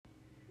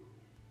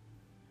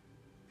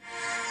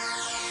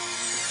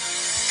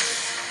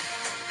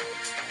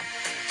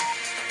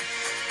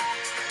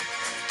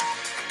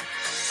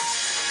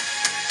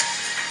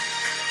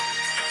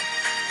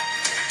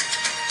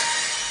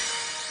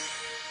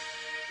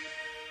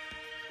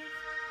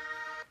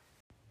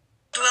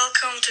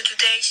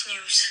great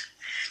news.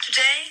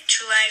 Today,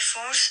 July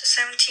 4th,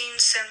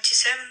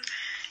 1777,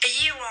 a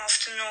year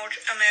after North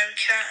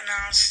America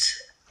announced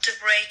the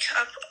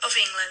breakup of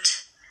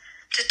England.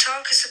 The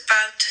talk is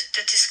about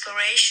the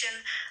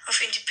Declaration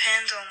of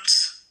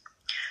Independence.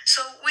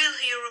 So we'll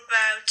hear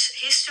about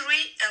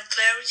history and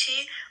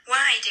clarity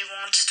why they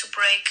want to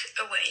break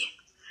away.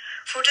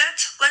 For that,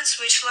 let's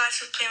switch live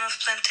to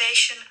Plymouth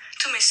Plantation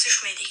to Mr.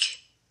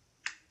 Schmidig.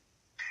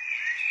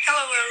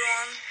 Hello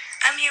everyone,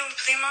 I'm here in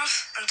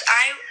Plymouth and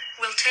I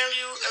will tell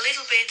you a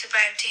little bit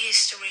about the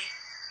history.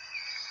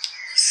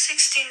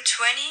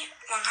 1620,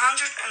 101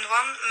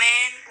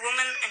 men,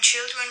 women and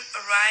children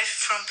arrived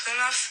from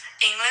Plymouth,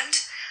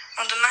 England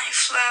on the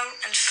Mayflower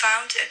and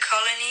found a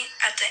colony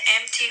at the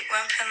empty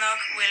Wampanoag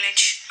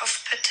village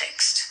of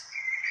Pretext.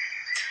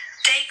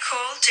 They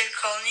called their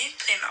colony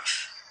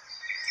Plymouth.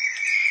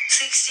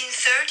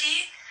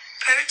 1630,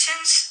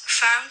 Puritans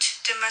found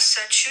the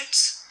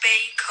Massachusetts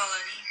Bay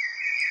Colony.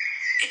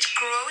 It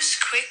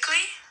grows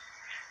quickly,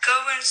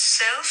 governs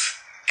itself,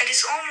 and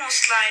is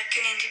almost like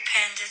an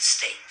independent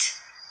state.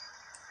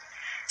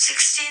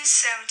 1675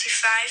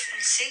 and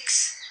 6,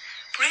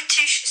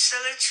 British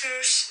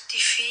settlers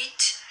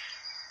defeat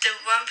the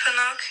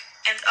Wampanoag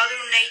and other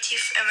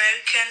Native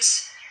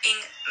Americans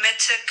in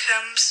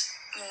Metacom's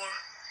War.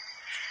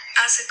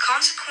 As a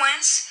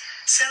consequence,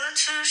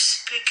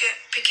 settlers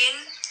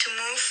begin to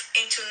move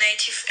into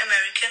Native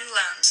American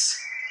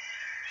lands.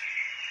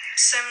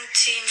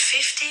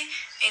 1750,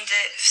 in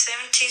the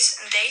 70s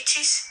and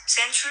 80s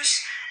centuries,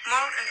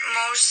 more and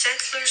more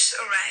settlers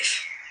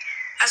arrive.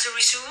 As a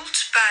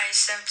result, by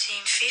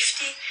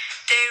 1750,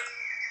 there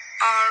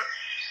are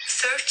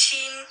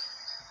 13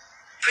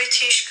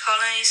 British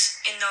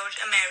colonies in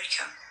North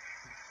America.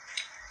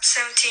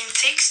 1760,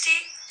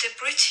 the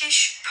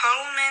British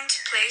Parliament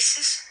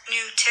places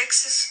new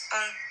taxes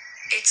on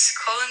its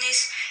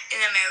colonies in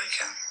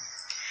America.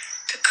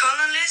 The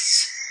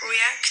colonists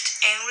react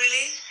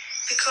angrily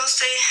because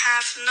they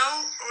have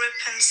no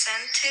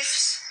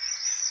representatives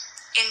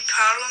in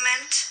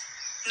Parliament,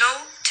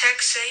 no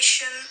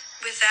taxation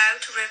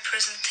without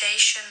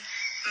representation.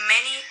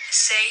 Many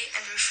say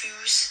and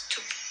refuse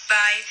to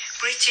buy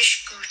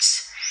British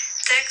goods.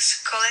 Tax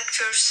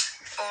collectors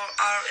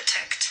are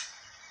attacked.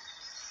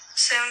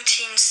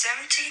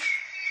 1770,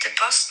 the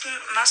Boston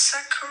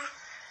Massacre.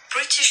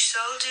 British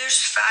soldiers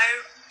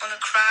fire on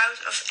a crowd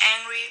of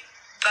angry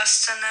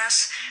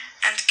Bostoners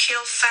and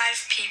kill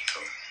 5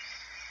 people.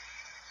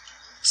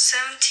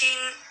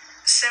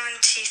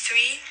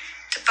 1773,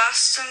 the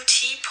Boston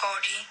Tea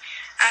Party.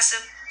 As a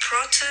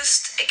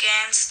protest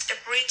against a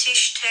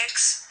British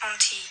tax on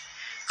tea,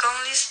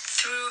 colonists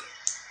threw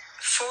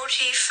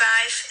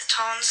 45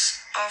 tons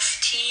of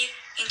tea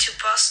into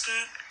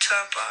Boston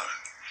Harbor.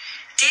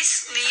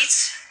 This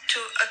leads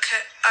to a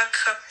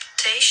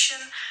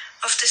occupation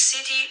of the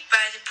city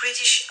by the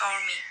British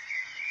Army.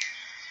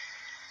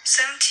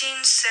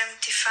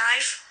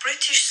 1775,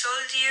 British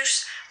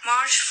soldiers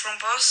marched from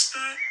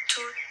Boston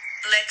to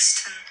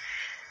Lexington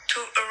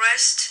to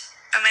arrest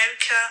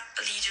American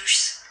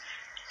leaders.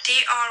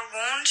 They are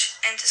warned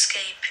and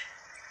escape.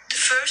 The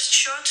first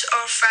shot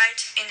or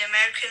fight in the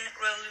American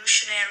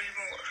Revolutionary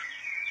War.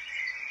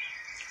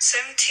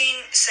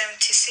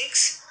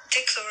 1776,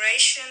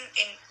 Declaration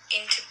of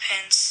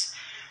Independence.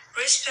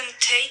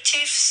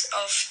 Representatives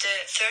of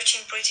the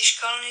 13 British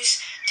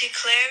colonies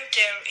declared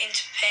their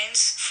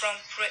independence from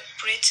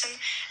Britain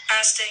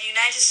as the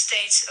United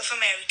States of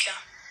America.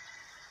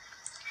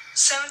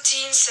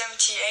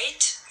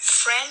 1778,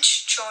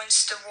 French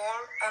joins the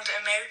war on the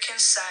American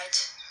side.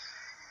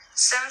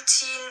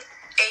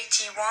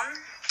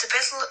 1781, the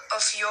Battle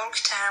of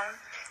Yorktown.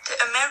 The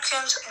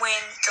Americans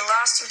win the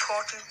last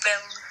important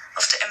battle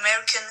of the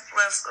American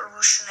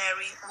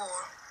Revolutionary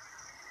War.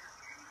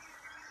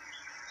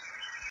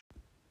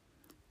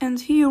 And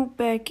here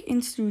back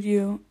in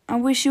studio. I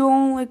wish you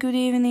all a good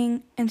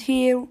evening, and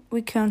here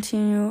we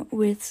continue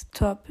with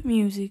top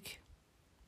music.